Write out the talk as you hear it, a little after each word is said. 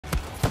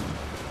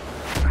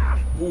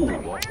Ooh,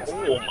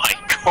 oh my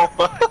god!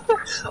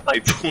 I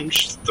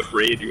punched the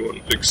radio and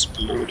it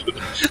exploded.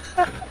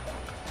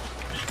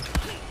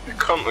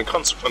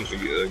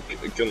 Consequently,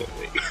 killing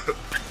me.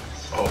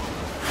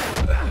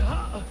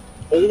 oh.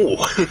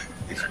 Oh!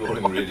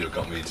 Exploding radio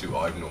got me too.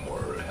 I have no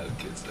more health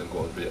kits than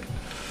go yet.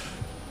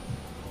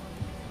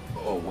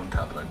 Oh, one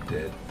tap and I'm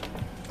dead.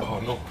 Oh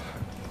no.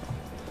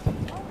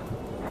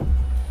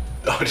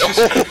 Oh, just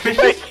oh.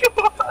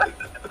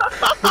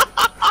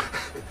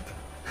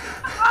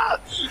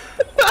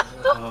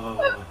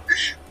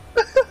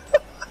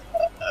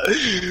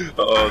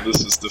 Oh,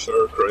 this is the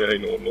Far Cry I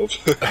know and love.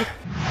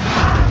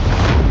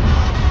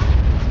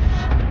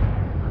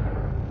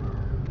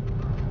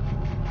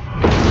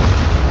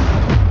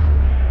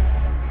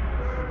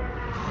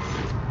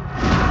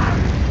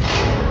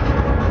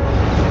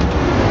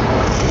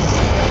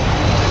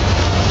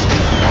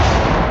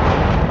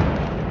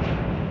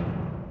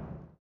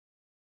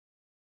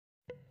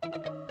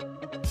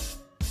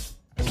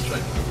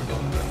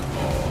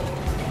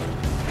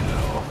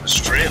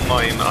 Straight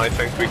line, I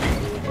think we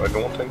can move. I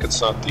don't think it's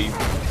that deep.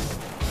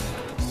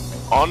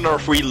 On our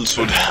wheels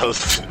would help.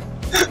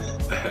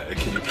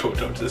 Can you float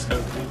down to this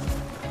house, please?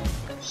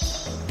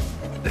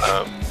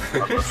 I'm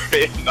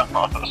afraid not.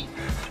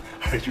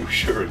 Are you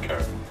sure,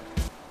 Karen?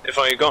 If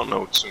I had gotten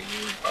out soon,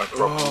 I'd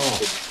probably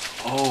could.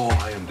 Oh,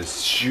 I am the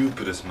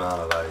stupidest man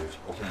alive.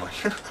 Oh my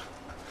god.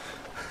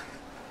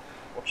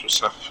 What just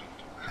happened?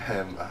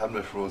 I had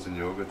my frozen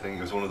yogurt thing.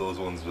 It was one of those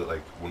ones with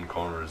like one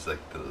corner is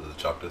like the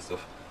chocolate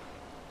stuff,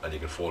 and you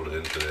can fold it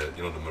into the,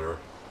 you know, the mirror.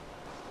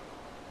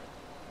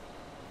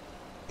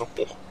 Oh.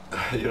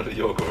 You know, the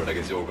yogurt, like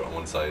it's yogurt on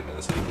one side and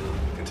it's a little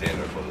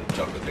container full of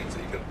chocolate things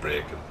that you can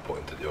break and put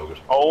into the yogurt.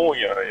 Oh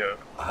yeah, yeah.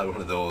 I had one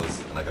of those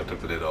and like I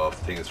took the lid off,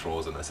 the thing is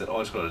frozen. I said, oh,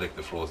 I just gotta lick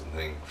the frozen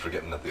thing,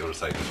 forgetting that the other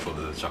side is full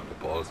of the chocolate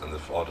balls and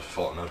they've all just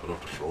fallen out all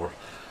over the floor.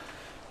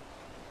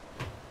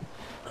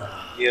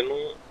 You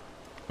know,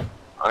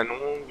 I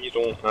know you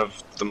don't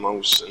have the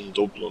mouse in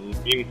Dublin.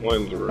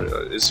 Meanwhile, there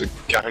is a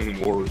gang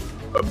war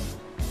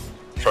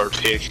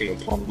partaking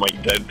upon my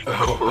dead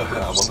corpse.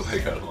 I'm on the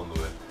way, I'm on the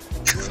way.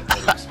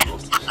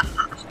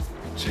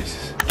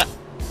 Jesus.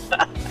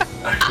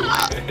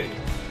 Okay.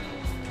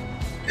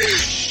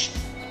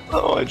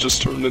 Oh, I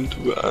just turned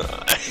into a...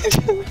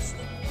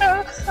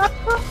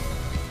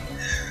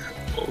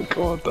 Oh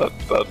god,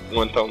 that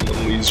went down a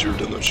little easier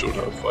than it should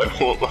have, I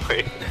won't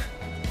lie.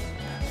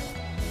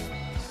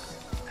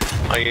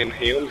 I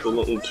inhaled a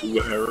little too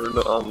hard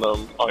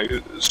and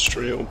I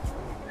straight up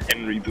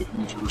Henry the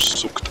Hoover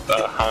sucked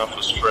half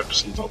a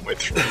strepsils on my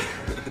throat.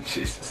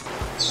 Jesus.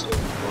 So,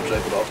 don't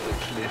drive it off the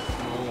cliff.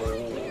 No,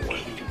 why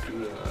did you do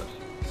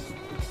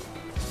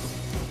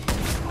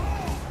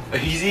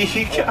that?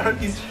 Easy, Karen,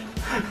 easy.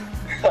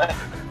 I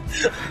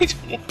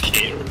don't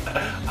care.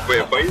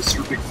 Wait, why is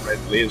your big red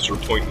laser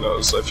pointing at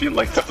us? I feel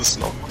like that's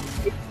not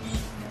good.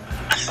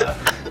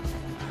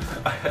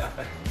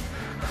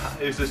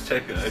 I was just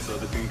checking, I saw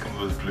the thing come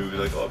with blue,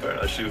 like, oh, better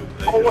not shoot.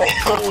 Oh wait,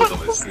 what on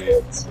my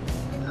screen.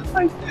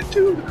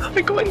 Dude,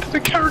 I got into the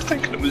car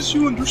thinking it was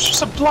you and there's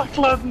just a black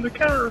lad in the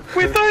car.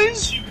 Wait, that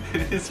is you!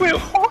 Wait,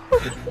 what?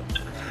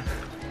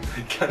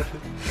 I can't...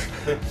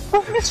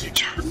 Why did you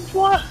turn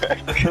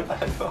black?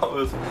 I thought it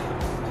was...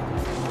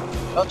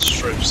 That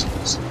strips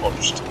is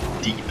lodged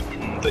deep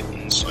in the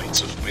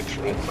insides of my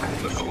throat.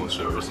 The phone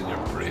service in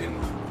your brain.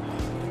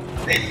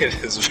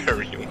 It is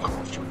very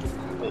uncomfortable.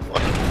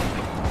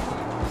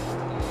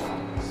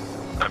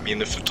 I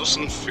mean, if it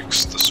doesn't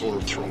fix the sore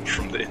throat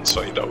from the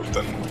inside out,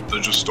 then they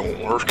just don't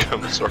work,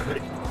 I'm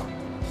sorry.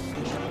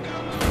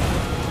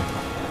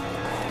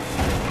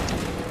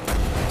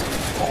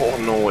 Oh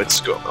no, it's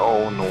got...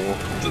 oh no.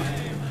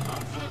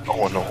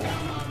 Oh no.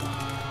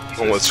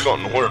 No, it's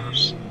gotten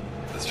worse.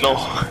 No.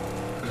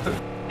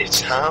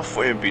 It's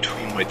halfway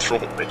between my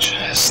throat and my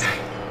chest.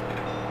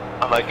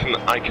 And I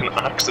can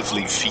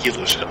actively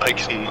feel it. I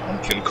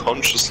can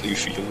consciously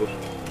feel it.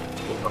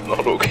 But I'm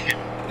not okay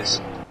with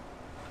this.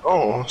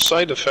 Oh,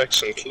 side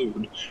effects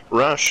include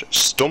rash,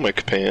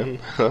 stomach pain.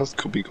 That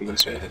could be coming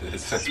soon.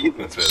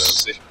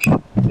 Sick.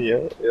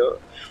 Yeah, yeah.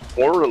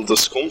 Oral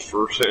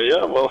discomfort.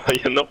 Yeah, well,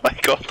 you know, I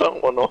got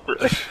that one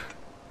already.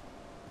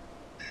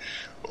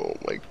 Oh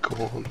my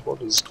god,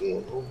 what is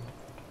going on?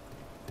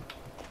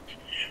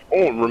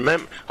 Oh,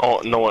 remember.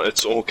 Oh, no,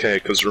 it's okay,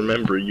 because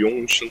remember,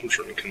 young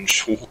children can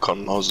choke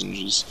on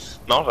lozenges.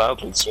 Not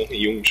adults, only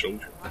young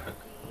children.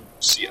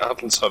 See,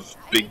 adults have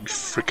big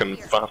frickin'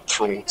 fat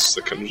throats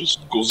that can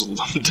just guzzle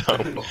them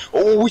down.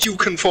 Oh, you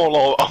can fall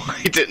off! Oh,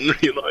 I didn't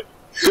realise.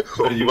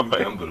 Oh, are you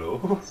down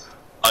below?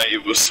 I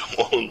was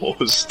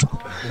almost.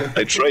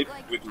 I tried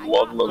with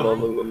waddling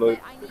on it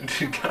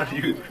and Can't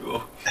you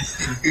go?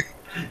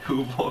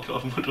 You walked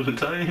off multiple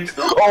times.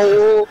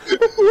 Oh!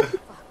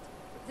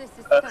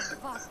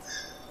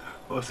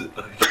 What's it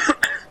like?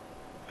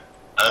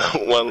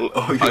 Well,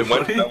 oh, I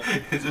went down.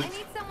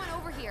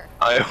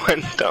 I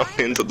went down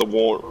into the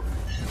water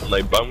and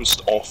I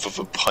bounced off of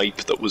a pipe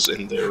that was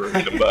in there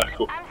and came back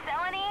up.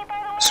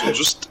 So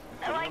just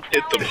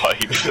hit the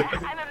pipe.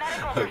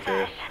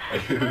 Okay.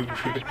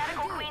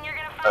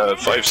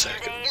 5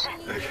 seconds.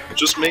 Okay.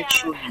 Just make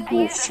sure you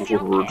go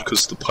forward,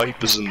 because the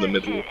pipe is in the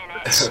middle.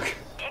 Okay.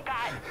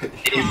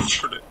 Aim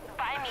for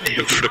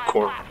the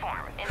corner.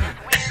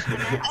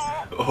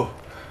 Oh,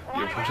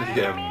 you're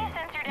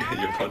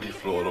probably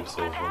floating up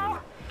so funny.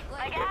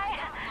 Okay.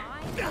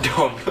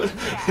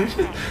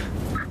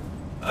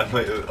 I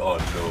might. Oh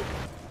no.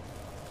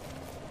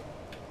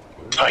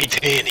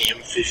 Titanium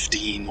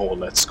 15. Oh,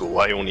 let's go.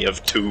 I only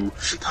have 2.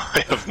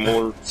 I have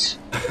more.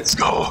 Let's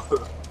go.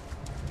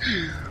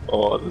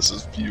 Oh, this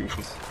is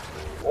beautiful.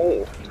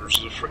 Oh, there's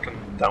a freaking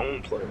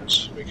down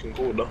place. We can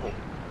go down.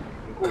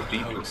 We can go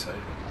deep. How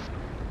exciting.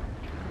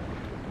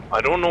 I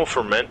don't know if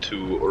we're meant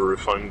to, or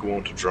if I'm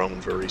going to drown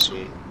very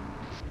soon.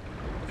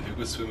 If you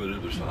could swim a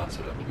little bit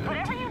faster, that would be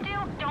Whatever you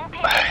ideal. do, don't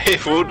panic.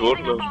 It would,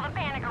 wouldn't All it? the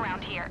panic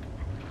around here.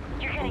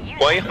 You're gonna use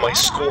Why am I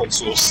going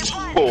so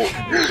slow?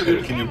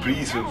 Can you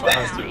breathe swim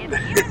faster? Oh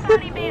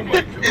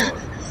my god.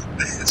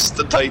 It's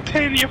the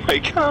titanium, I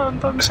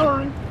can't, I'm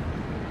sorry.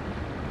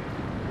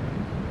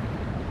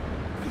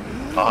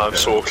 Oh, I'm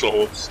so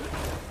close.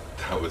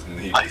 That was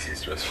needlessly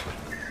stressful.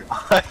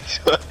 I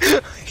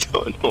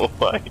don't know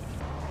why.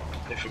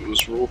 If it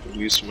was rope, at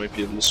least I might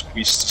be able to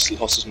squeeze the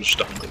sausage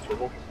down my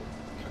throat.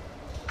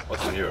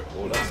 What's in here?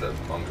 Oh, that's a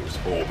mongoose.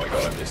 Oh my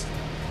god, I missed.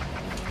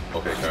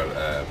 Okay, Carl,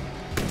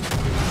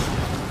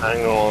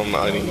 Hang on,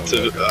 I need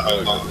to...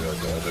 hang on.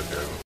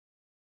 Okay.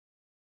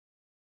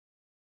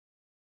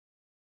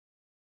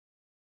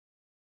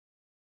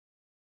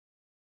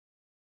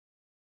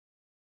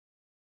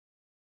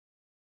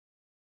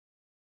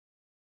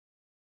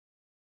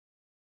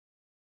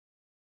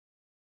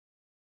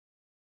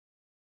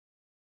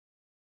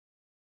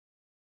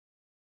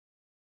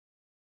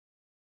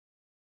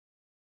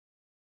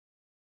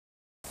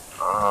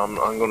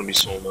 I'm gonna be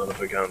so mad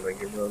if I can't make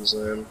your man's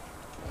name.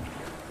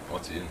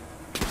 What's he in?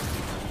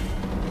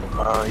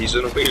 He's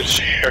in a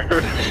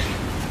wheelchair.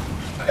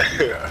 Thank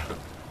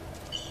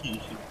you,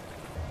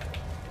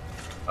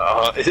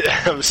 Carl.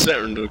 I'm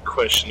starting to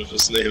question if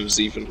his name is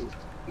even...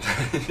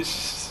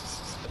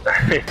 That's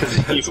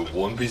the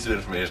one piece of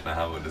information I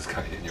have on this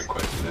guy in your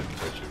question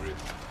isn't actually real.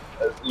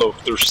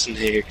 Look, there's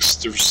snakes,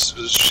 there's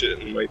shit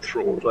in my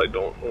throat, I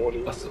don't know what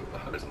That's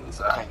how isn't this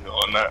hang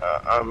on,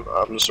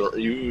 I'm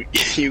sorry,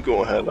 you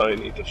go ahead, I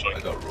need to I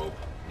find got rope.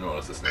 No,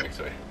 that's a snake,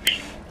 sorry.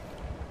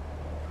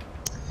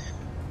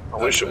 I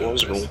wish it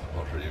was rope.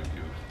 Not for you, you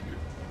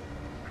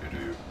do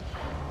you.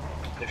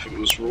 If it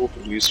was rope,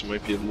 at least I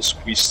might be able to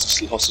squeeze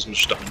the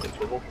sausage down my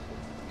throat.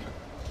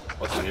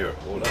 What's in here?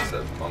 Oh, that's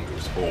a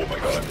mongoose. Oh my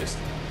god, I missed.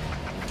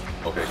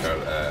 Okay, Carl,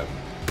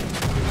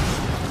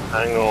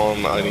 hang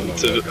on, I need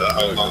to...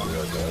 hang on.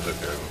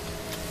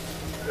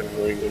 I'm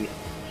very good.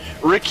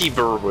 Ricky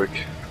Berwick.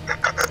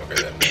 Okay,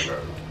 then,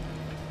 never.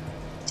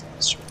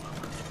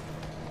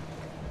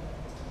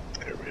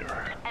 There we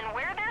are. And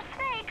where there's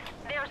snakes,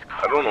 there's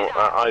I don't know,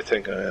 I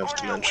think I have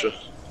dementia.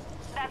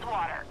 That's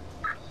water.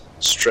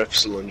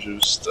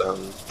 Strepsil-induced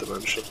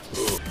dementia.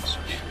 Oh,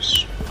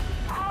 jeez.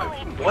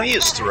 Holy Why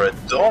is there a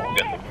dog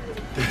in the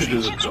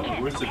There's a dog.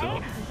 Where's the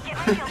dog?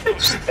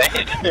 It's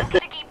dead. to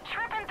keep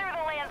tripping through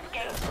the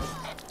landscape.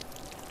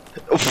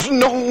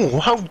 No,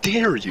 how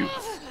dare you?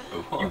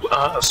 Oh, You what?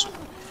 asshole.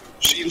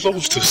 She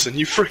loved us and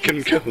you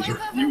freaking killed her.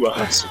 You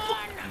asshole.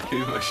 Give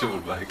me my shovel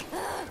back.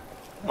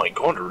 Oh my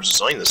god, her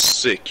design is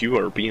sick. You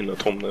are being a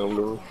thumbnail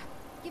girl.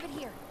 Give it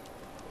here.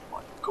 Oh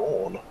my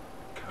god.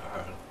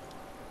 Carl.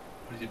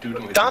 What did you do to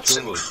my That's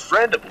shovel?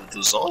 incredible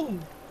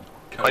design.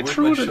 Carl, I where's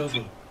threw my it.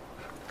 shovel?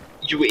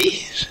 You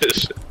ate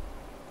it.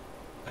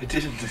 I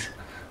didn't.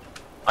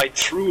 I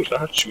threw it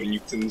at you and you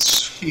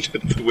consumed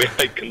it the way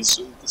I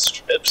consumed the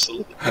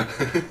strepsil.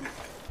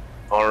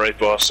 Alright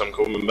boss, I'm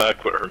coming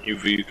back with our new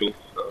vehicle.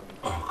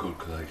 Oh, good,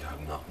 because I have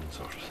nothing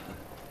sorted.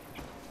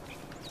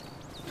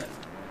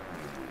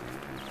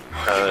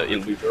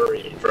 You'll be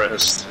very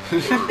impressed.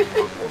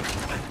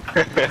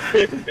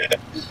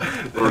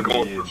 We're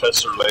going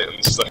Professor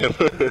Layton style.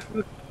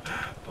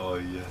 Oh,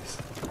 yes.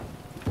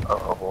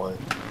 Oh boy.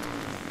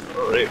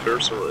 Alright,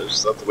 first one,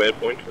 is that the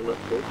waypoint for my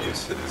boat?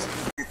 Yes, it is.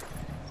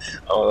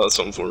 Oh, that's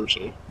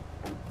unfortunate.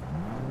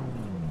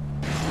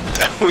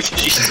 Oh,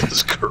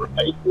 Jesus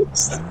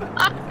Christ.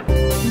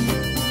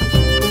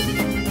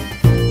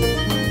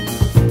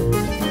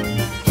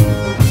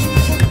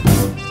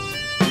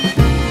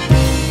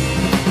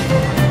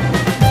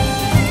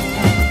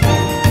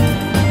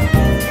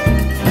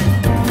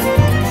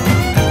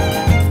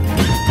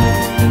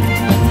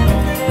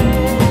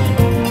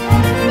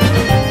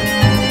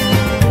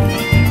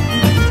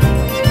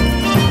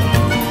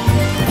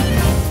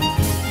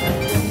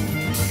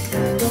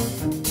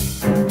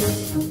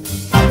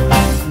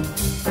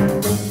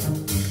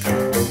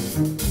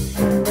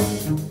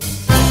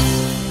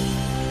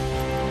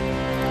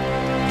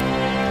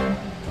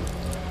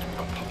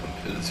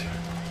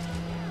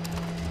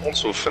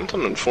 Also,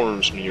 Fintan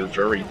informs me you're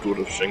very good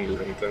at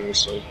fingering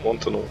things. I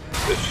want to know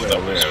if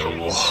that was true.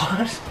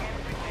 What?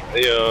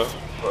 Yeah,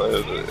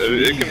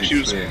 it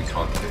confused me. In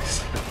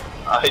context.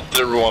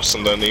 There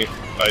wasn't any.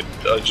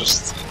 There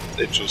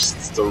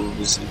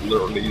was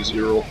literally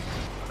zero.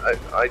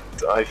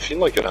 I feel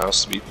like it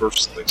has to be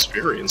personal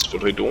experience,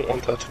 but I don't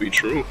want that to be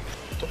true.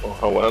 I don't know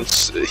how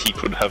else he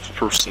could have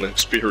personal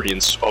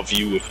experience of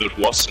you if it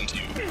wasn't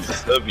you.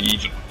 That'd be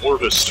even more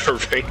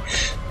disturbing.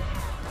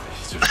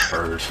 He's just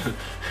heard.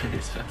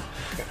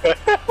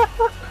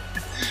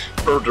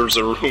 Heard there's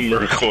a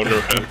rumor going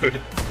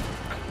around.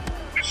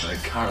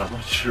 Like, Carl, I'm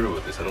not sure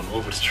about this. I don't know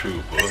if it's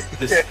true, but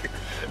this.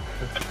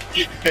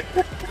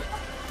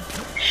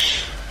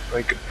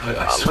 Like,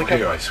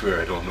 I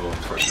swear I don't know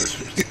for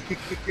sure.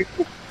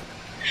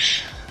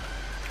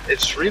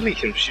 It's really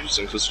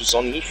confusing because it was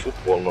on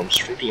eFootball and I'm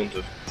struggling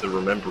to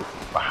remember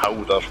how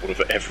that would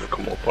have ever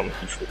come up on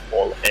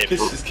eFootball ever.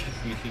 This is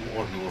getting me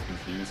more and more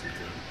confusing.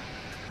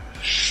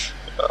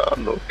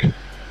 Look.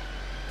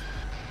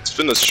 It's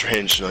been a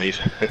strange night.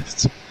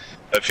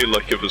 I feel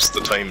like it was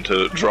the time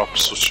to drop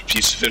such a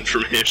piece of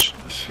information.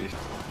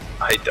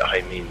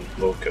 I mean,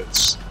 look,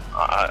 it's...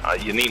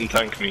 you needn't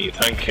thank me,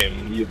 thank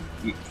him. You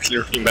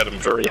clearly made him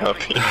very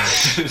happy.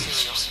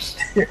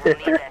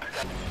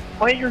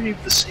 Why are you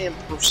the same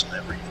person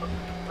every time?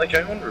 Like,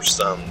 I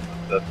understand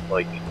that,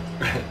 like,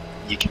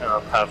 you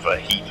can't have a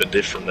heap of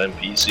different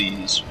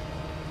NPCs,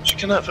 but you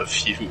can have a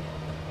few.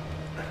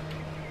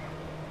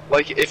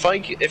 Like, if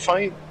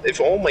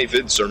all my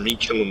vids are me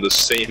killing the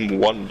same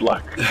one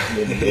black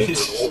woman over and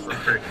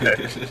over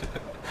again.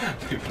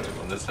 People are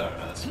gonna start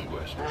asking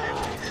questions.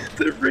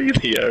 They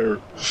really are.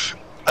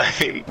 I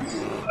mean,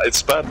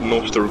 it's bad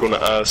enough they're gonna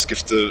ask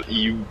if the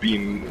you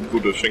being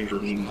good at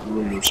fingering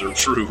rumors are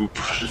true,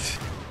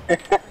 but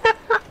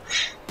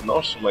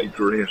not my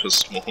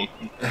greatest moment.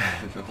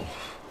 No.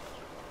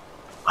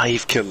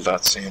 I've killed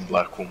that same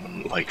black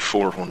woman like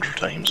 400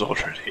 times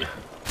already.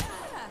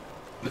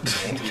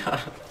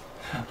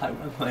 I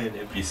went by an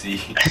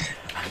NPC,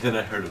 and then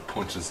I heard a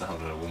punch and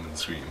sound and a woman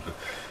scream.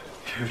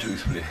 Care to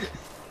explain?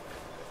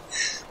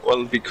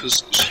 Well,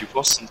 because she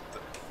wasn't.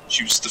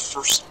 She was the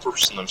first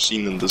person I've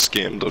seen in this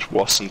game that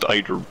wasn't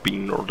either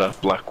Bean or that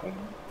black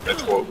woman. I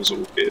thought it was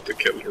okay to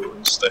kill her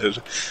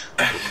instead.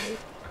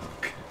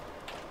 Okay.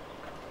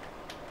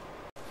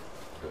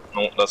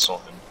 No, that's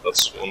not him.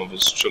 That's one of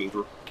his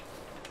children.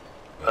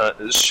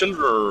 His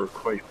children are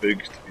quite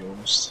big, to be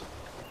honest.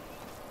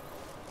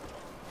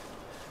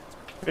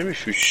 Maybe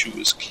if you shoot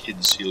his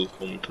kids, he'll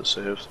come to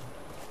save them.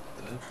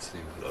 That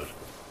seems logical.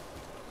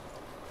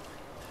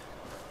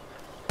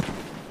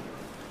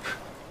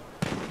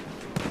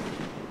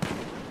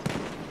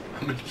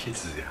 How many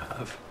kids does he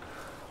have?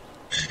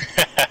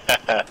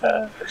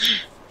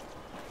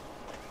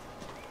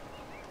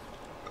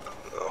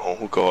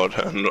 Oh god,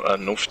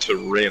 enough to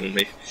rail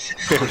me.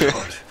 Oh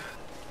god.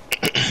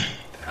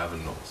 They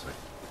haven't noticed me.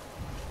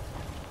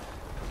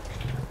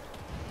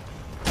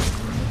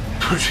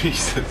 Oh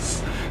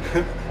Jesus.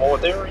 Oh,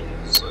 there he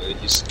is.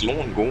 He's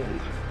glowing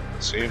gold.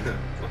 See him?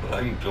 Well,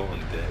 I'm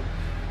glowing dead.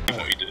 Oh,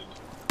 he did.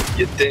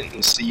 You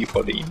didn't see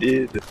what he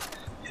did.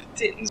 You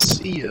didn't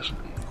see it.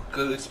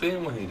 Good,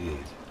 explain what he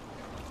did.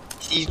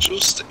 He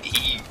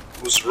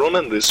was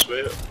running this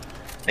way,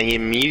 and he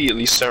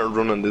immediately started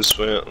running this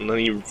way, and then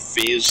he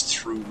phased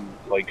through,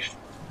 like,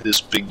 this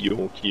big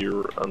yoke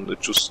here, and it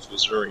just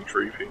was very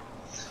creepy.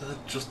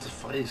 That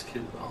justifies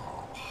killing.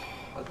 Oh,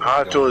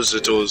 it does.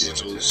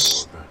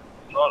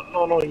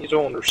 No, you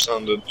don't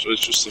understand it. It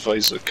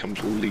justifies it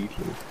completely.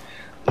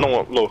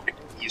 No, look,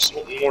 he's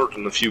not more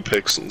than a few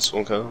pixels,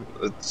 okay?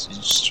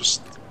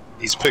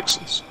 He's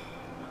pixels.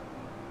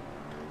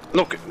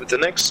 Look, the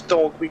next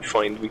dog we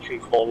find, we can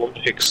call him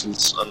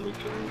Pixels, and we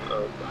can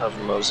have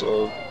him as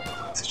a...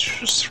 Did you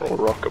just throw a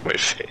rock at my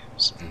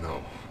face?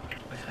 No.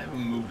 I haven't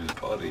moved his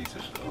body,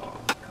 just... Oh,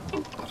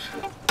 God.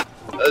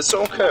 It's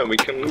okay, we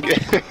can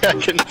I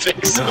can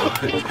fix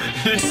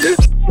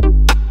it. No.